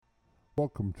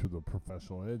Welcome to the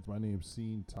Professional Edge. My name is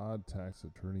Sean Todd, tax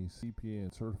attorney, CPA,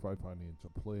 and certified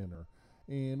financial planner.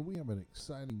 And we have an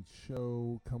exciting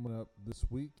show coming up this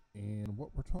week. And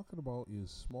what we're talking about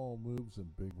is small moves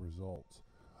and big results.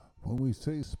 When we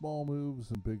say small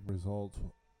moves and big results,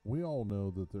 we all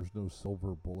know that there's no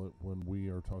silver bullet when we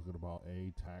are talking about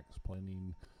tax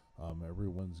planning.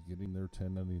 Everyone's getting their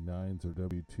 1099s or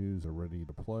W-2s are ready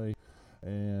to play.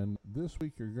 And this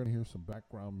week you're going to hear some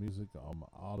background music. I'm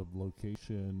out of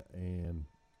location and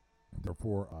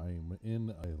therefore I'm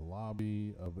in a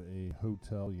lobby of a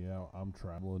hotel. Yeah, I'm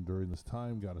traveling during this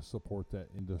time. Got to support that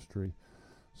industry.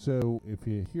 So if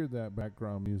you hear that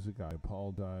background music, I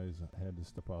apologize. I had to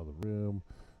step out of the room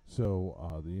so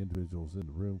the individuals in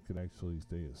the room could actually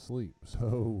stay asleep.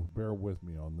 So bear with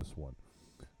me on this one.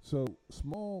 So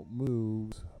small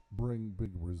moves bring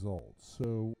big results.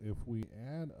 So if we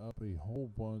add up a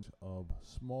whole bunch of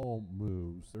small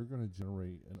moves, they're going to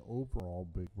generate an overall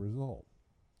big result.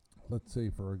 Let's say,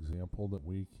 for example, that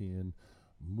we can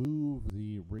move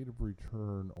the rate of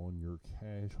return on your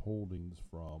cash holdings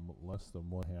from less than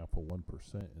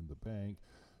 0.5% in the bank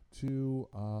to,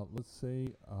 let's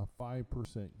say, a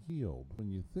 5% yield. When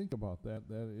you think about that,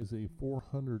 that is a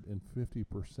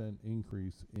 450%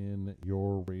 increase in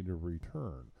your rate of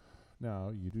return.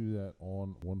 Now, you do that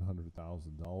on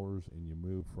 $100,000 and you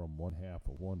move from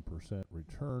 0.5%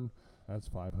 return, that's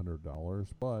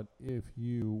 $500. But if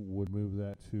you would move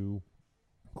that to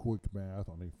quick math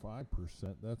on a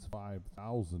 5%, that's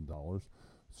 $5,000.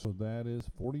 So that is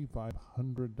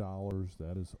 $4,500.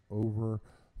 That is over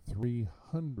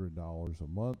 $300 a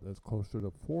month. That's closer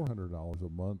to $400 a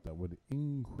month. That would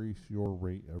increase your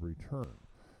rate of return.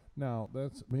 Now,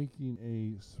 that's making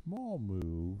a small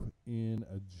move in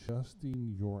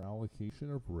adjusting your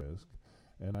allocation of risk.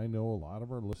 And I know a lot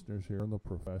of our listeners here on the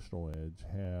Professional Edge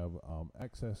have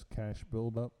excess cash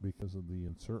buildup because of the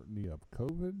uncertainty of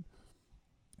COVID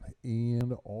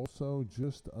and also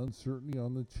just uncertainty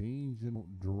on the change in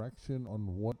direction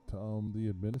on what the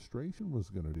administration was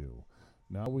going to do.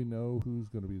 Now we know who's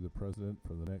going to be the president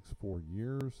for the next 4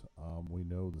 years. We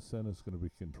know the Senate's going to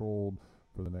be controlled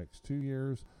for the next 2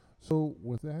 years. So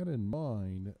with that in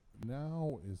mind,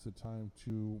 now is the time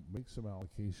to make some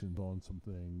allocations on some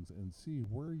things and see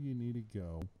where you need to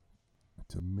go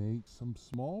to make some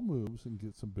small moves and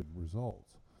get some big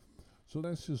results. So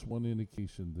that's just one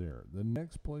indication there. The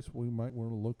next place we might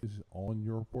want to look is on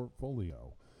your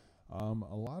portfolio. A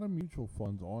lot of mutual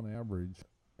funds on average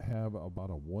have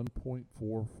about a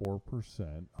 1.44%,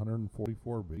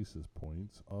 144 basis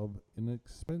points of an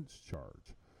expense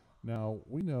charge. Now,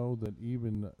 we know that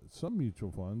even some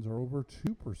mutual funds are over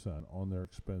 2% on their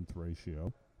expense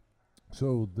ratio.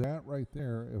 So that right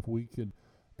there, if we could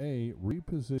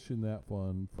reposition that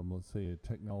fund from, let's say, a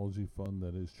technology fund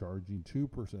that is charging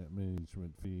 2%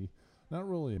 management fee, not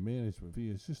really a management fee,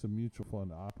 it's just a mutual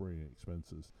fund operating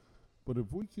expenses. But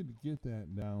if we could get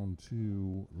that down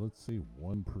to, let's say,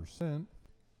 1%,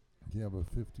 you have a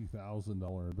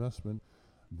 $50,000 investment,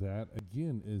 that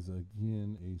again is a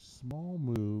small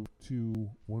move to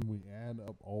when we add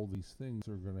up all these things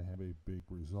are going to have a big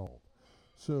result.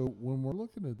 So when we're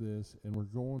looking at this and we're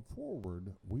going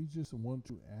forward, we just want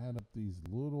to add up these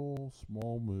little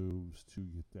small moves to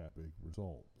get that big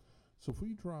result. So if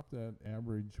we drop that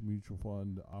average mutual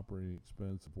fund operating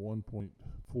expense of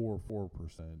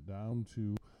 1.44% down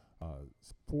to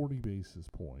 40 basis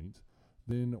points,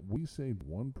 then we saved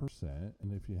 1%.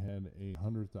 And if you had a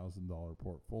 $100,000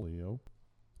 portfolio,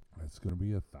 that's going to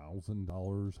be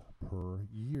 $1,000 per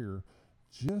year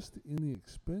just in the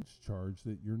expense charge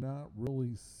that you're not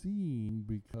really seeing,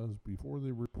 because before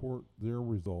they report their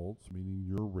results, meaning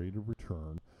your rate of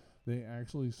return, they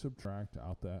actually subtract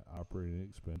out that operating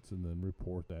expense and then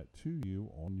report that to you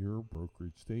on your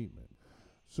brokerage statement.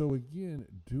 So again,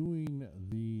 doing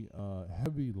the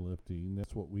heavy lifting,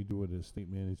 that's what we do as estate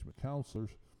management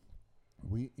counselors.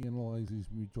 We analyze these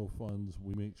mutual funds.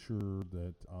 We make sure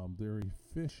that they're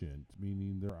efficient,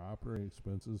 meaning their operating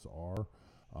expenses are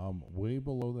way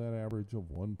below that average of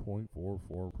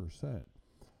 1.44%.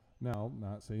 Now,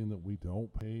 not saying that we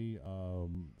don't pay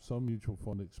some mutual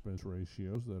fund expense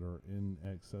ratios that are in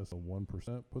excess of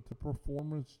 1%, but the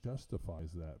performance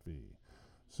justifies that fee.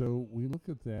 So we look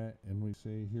at that and we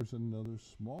say, here's another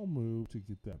small move to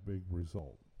get that big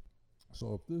result.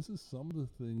 So if this is some of the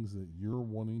things that you're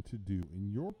wanting to do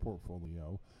in your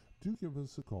portfolio, do give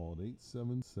us a call at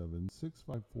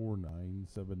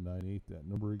 877-654-9798. That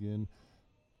number again,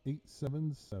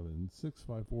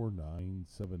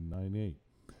 877-654-9798.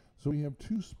 So we have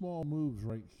two small moves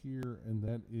right here, and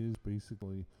that is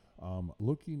basically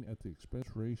Looking at the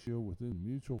expense ratio within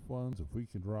mutual funds, if we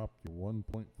can drop your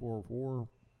 1.44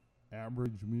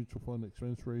 average mutual fund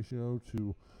expense ratio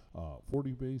to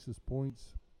 40 basis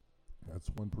points,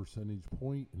 that's 1 percentage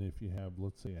point. And if you have,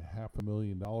 let's say,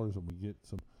 $500,000 and we get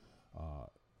some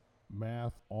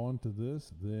math onto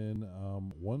this, then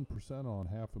 1% on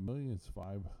 $500,000 is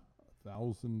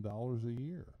 $5,000 a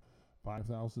year.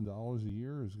 $5,000 a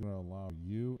year is going to allow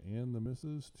you and the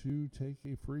missus to take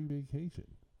a free vacation.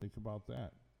 Think about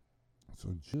that.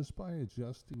 So just by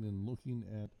adjusting and looking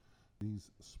at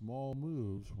these small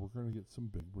moves, we're going to get some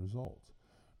big results.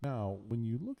 Now, when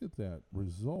you look at that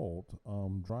result,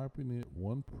 dropping it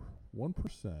 1%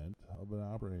 of an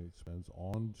operating expense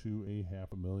onto a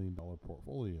 $500,000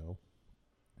 portfolio,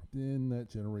 then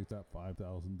that generates that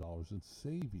 $5,000 in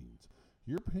savings.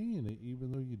 You're paying it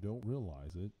even though you don't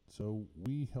realize it. So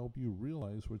we help you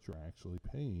realize what you're actually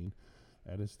paying.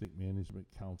 At Estate Management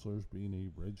Counselors, being a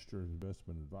registered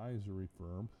investment advisory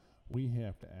firm, we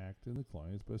have to act in the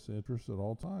client's best interest at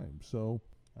all times. So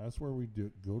that's where we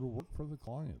go to work for the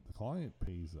client. The client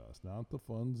pays us, not the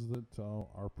funds that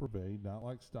are purveyed, not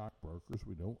like stockbrokers.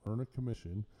 We don't earn a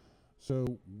commission.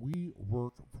 So we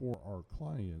work for our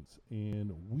clients,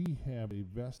 and we have a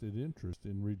vested interest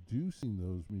in reducing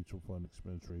those mutual fund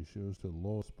expense ratios to the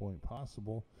lowest point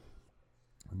possible.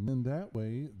 And then that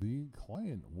way, the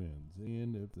client wins.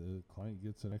 And if the client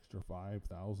gets an extra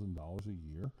 $5,000 a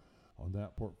year on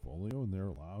that portfolio and they're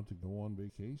allowed to go on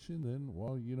vacation, then,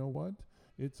 well, you know what?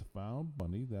 It's found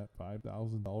money. That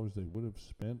 $5,000 they would have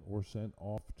spent or sent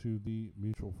off to the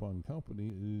mutual fund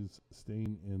company is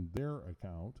staying in their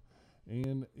account.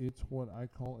 And it's what I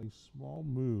call a small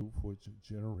move, which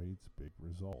generates big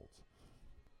results.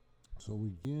 So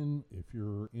again, if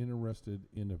you're interested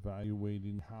in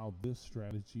evaluating how this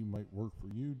strategy might work for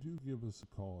you, do give us a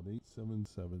call at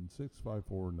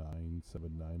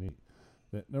 877-654-9798.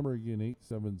 That number again,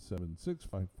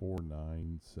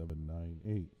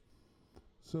 877-654-9798.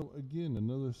 So again,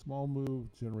 another small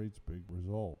move generates big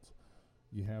results.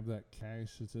 You have that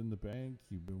cash that's in the bank.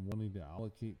 You've been wanting to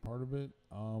allocate part of it.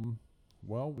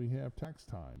 Well, we have tax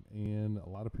time, and a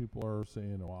lot of people are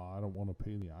saying, well, I don't want to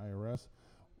pay the IRS.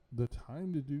 The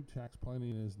time to do tax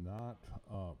planning is not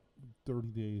 30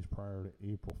 days prior to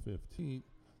April 15th,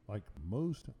 like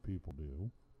most people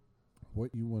do.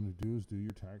 What you want to do is do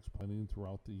your tax planning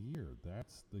throughout the year.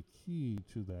 That's the key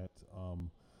to that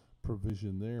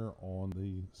provision there on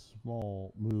the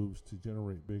small moves to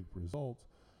generate big results.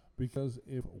 Because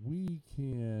if we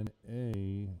can,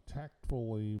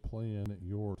 tactfully plan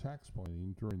your tax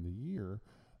planning during the year,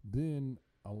 then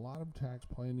a lot of tax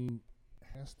planning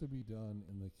has to be done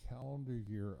in the calendar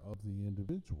year of the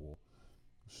individual.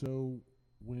 So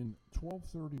when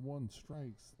 12/31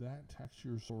 strikes, that tax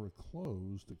year sort of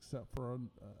closed, except for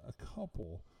a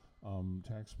couple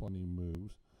tax planning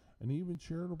moves. And even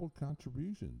charitable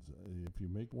contributions. If you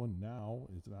make one now,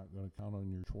 it's not going to count on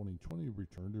your 2020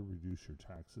 return to reduce your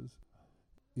taxes.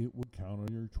 It would count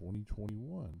on your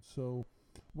 2021. So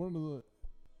one of the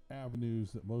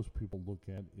avenues that most people look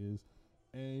at is,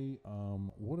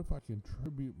 what if I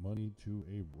contribute money to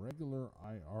a regular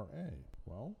IRA?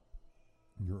 Well,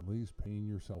 you're at least paying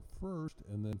yourself first,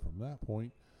 and then from that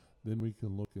point, then we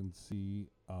can look and see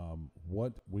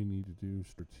what we need to do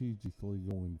strategically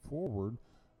going forward.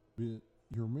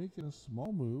 You're making a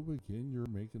small move. Again, you're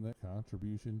making that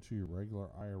contribution to your regular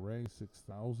IRA,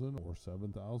 $6,000 or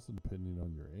 $7,000, depending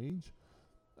on your age.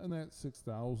 And that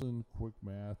 $6,000, quick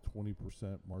math,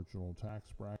 20% marginal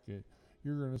tax bracket,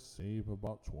 you're going to save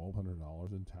about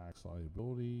 $1,200 in tax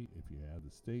liability. If you add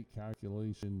the state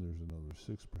calculation, there's another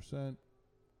 6%.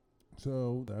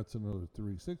 So that's another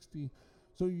 $360.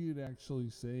 So you'd actually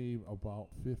save about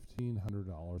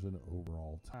 $1,500 in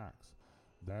overall tax.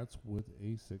 That's with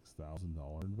a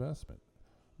 $6,000 investment.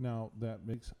 Now, that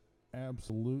makes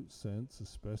absolute sense,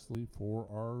 especially for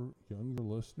our younger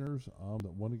listeners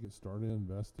that want to get started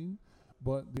investing.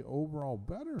 But the overall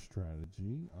better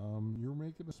strategy, you're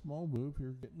making a small move,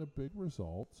 you're getting a big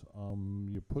result.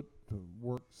 You put to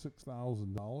work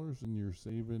 $6,000 and you're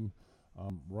saving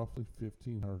roughly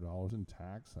 $1,500 in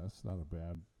tax. That's not a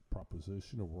bad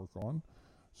proposition to work on.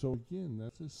 So again,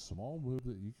 that's a small move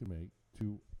that you can make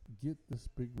to get this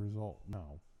big result.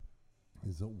 Now,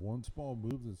 is it one small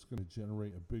move that's going to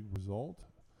generate a big result?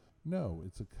 No,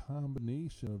 it's a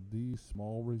combination of these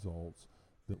small results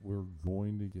that we're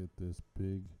going to get this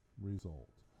big result.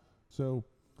 So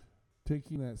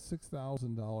taking that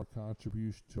 $6,000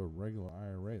 contribution to a regular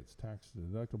IRA, it's tax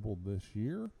deductible this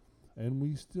year, and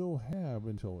we still have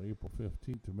until April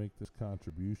 15th to make this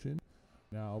contribution.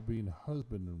 Now, being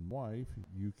husband and wife,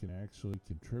 you can actually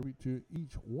contribute to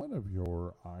each one of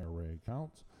your IRA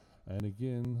accounts. And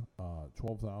again,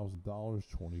 $12,000,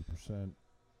 20%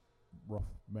 rough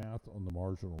math on the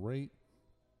marginal rate,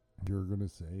 you're going to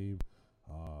save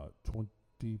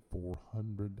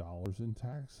 $2,400 in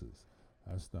taxes.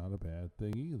 That's not a bad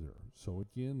thing either. So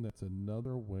again, that's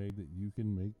another way that you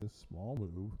can make this small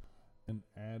move and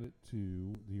add it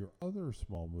to your other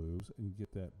small moves and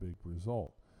get that big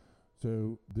result.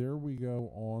 So there we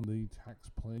go on the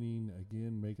tax planning,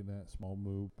 again, making that small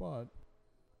move. But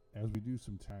as we do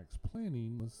some tax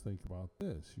planning, let's think about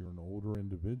this. You're an older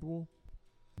individual.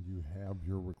 You have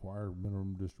your required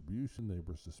minimum distribution. They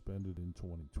were suspended in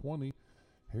 2020.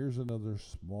 Here's another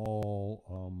small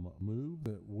move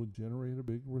that would generate a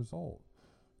big result.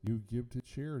 You give to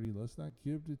charity. Let's not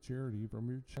give to charity from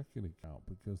your checking account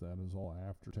because that is all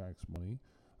after-tax money.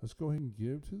 Let's go ahead and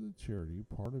give to the charity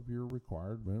part of your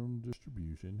required minimum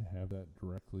distribution, have that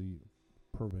directly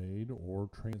purveyed or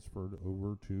transferred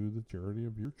over to the charity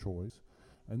of your choice,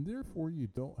 and therefore you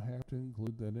don't have to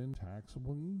include that in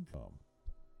taxable income.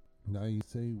 Now you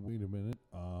say, wait a minute,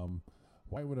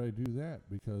 why would I do that?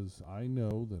 Because I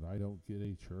know that I don't get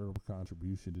a charitable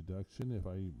contribution deduction if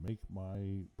I make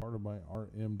my part of my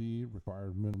RMD,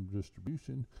 required minimum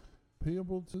distribution,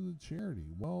 payable to the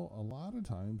charity. Well, a lot of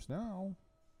times now,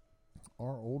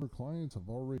 our older clients have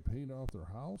already paid off their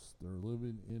house. They're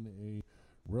living in a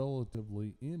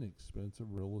relatively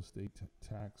inexpensive real estate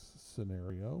tax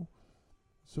scenario.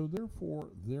 So therefore,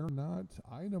 they're not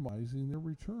itemizing their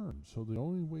return. So the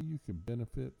only way you can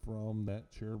benefit from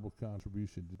that charitable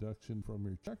contribution deduction from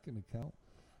your checking account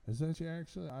is that you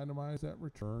actually itemize that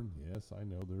return. Yes, I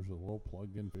know there's a little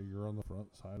plug-in figure on the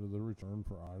front side of the return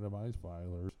for itemized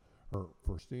filers, or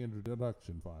for standard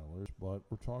deduction filers, but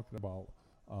we're talking about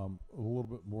a little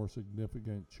bit more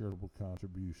significant charitable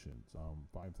contributions,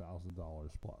 $5,000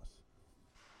 plus.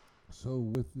 So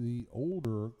with the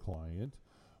older client,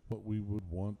 what we would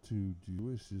want to do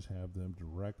is just have them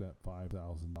direct that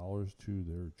 $5,000 to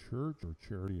their church or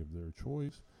charity of their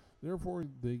choice. Therefore,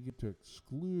 they get to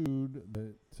exclude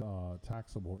that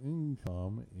taxable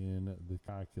income in the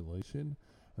calculation,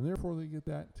 and therefore they get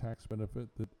that tax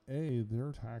benefit that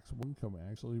their taxable income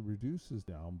actually reduces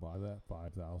down by that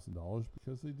 $5,000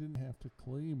 because they didn't have to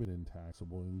claim it in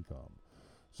taxable income.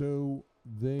 So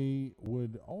they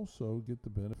would also get the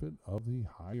benefit of the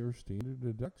higher standard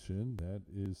deduction that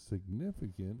is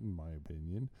significant, in my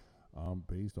opinion,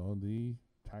 based on the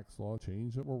tax law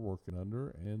change that we're working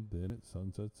under, and then it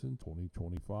sunsets in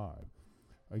 2025.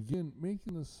 Again,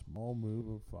 making a small move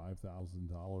of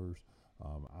 $5,000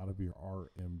 out of your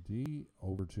RMD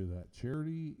over to that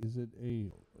charity, is it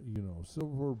a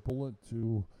silver bullet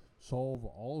to solve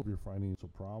all of your financial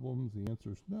problems? The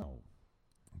answer is no.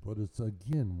 But it's,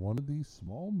 again, one of these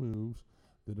small moves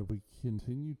that if we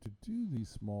continue to do these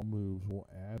small moves will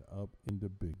add up into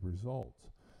big results.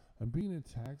 And being a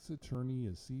tax attorney,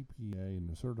 a CPA,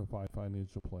 and a certified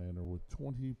financial planner with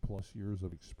 20 plus years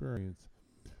of experience,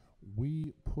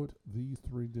 we put these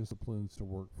three disciplines to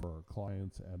work for our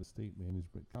clients at Estate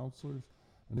Management Counselors.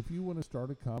 And if you want to start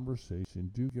a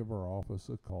conversation, do give our office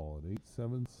a call at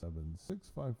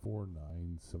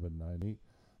 877-654-9798.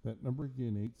 That number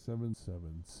again,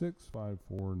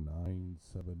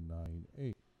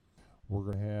 877-654-9798. We're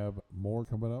going to have more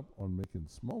coming up on making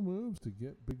small moves to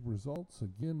get big results.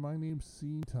 Again, my name's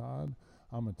C. Todd.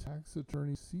 I'm a tax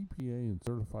attorney, CPA, and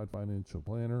certified financial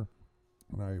planner,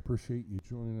 and I appreciate you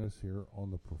joining us here on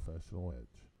The Professional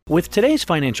Edge. With today's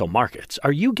financial markets,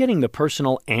 are you getting the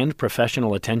personal and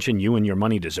professional attention you and your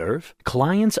money deserve?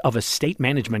 Clients of Estate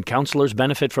Management Counselors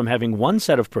benefit from having one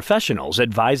set of professionals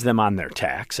advise them on their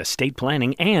tax, estate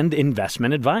planning, and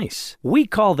investment advice. We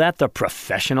call that the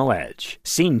Professional Edge.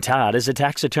 Sean Todd is a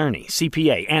tax attorney,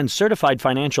 CPA, and certified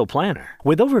financial planner.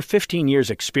 With over 15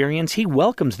 years' experience, he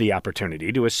welcomes the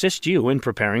opportunity to assist you in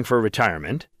preparing for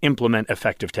retirement, implement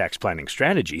effective tax planning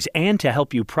strategies, and to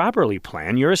help you properly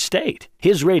plan your estate.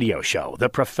 His radio show, The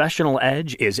Professional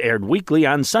Edge, is aired weekly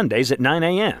on Sundays at 9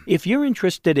 a.m. If you're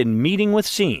interested in meeting with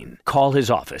Sean, call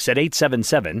his office at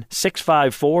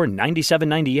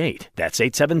 877-654-9798. That's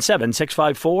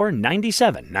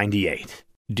 877-654-9798.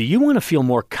 Do you want to feel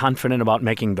more confident about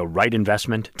making the right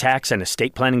investment, tax, and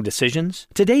estate planning decisions?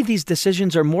 Today, these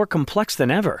decisions are more complex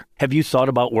than ever. Have you thought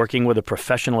about working with a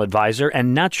professional advisor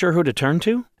and not sure who to turn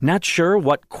to? Not sure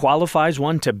what qualifies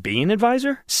one to be an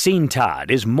advisor? Scene Todd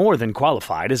is more than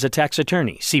qualified as a tax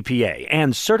attorney, CPA,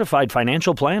 and certified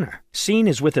financial planner. Scene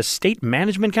is with Estate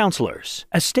Management Counselors.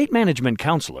 Estate Management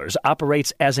Counselors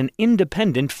operates as an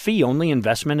independent fee-only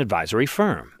investment advisory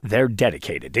firm. They're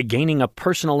dedicated to gaining a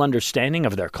personal understanding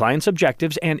of their clients'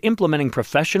 objectives and implementing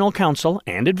professional counsel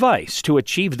and advice to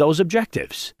achieve those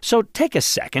objectives. So take a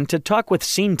second to talk with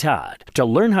Scene Todd to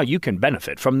learn how you can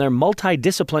benefit from their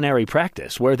multidisciplinary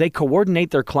practice where they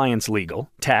coordinate their clients' legal,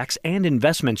 tax, and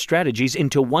investment strategies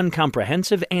into one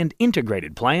comprehensive and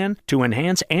integrated plan to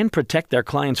enhance and protect their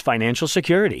clients' financial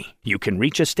security. You can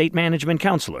reach Estate Management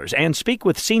Counselors and speak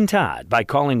with Scene Todd by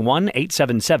calling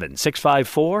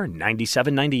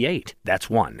 1-877-654-9798. That's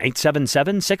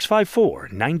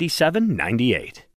 1-877-654-9798.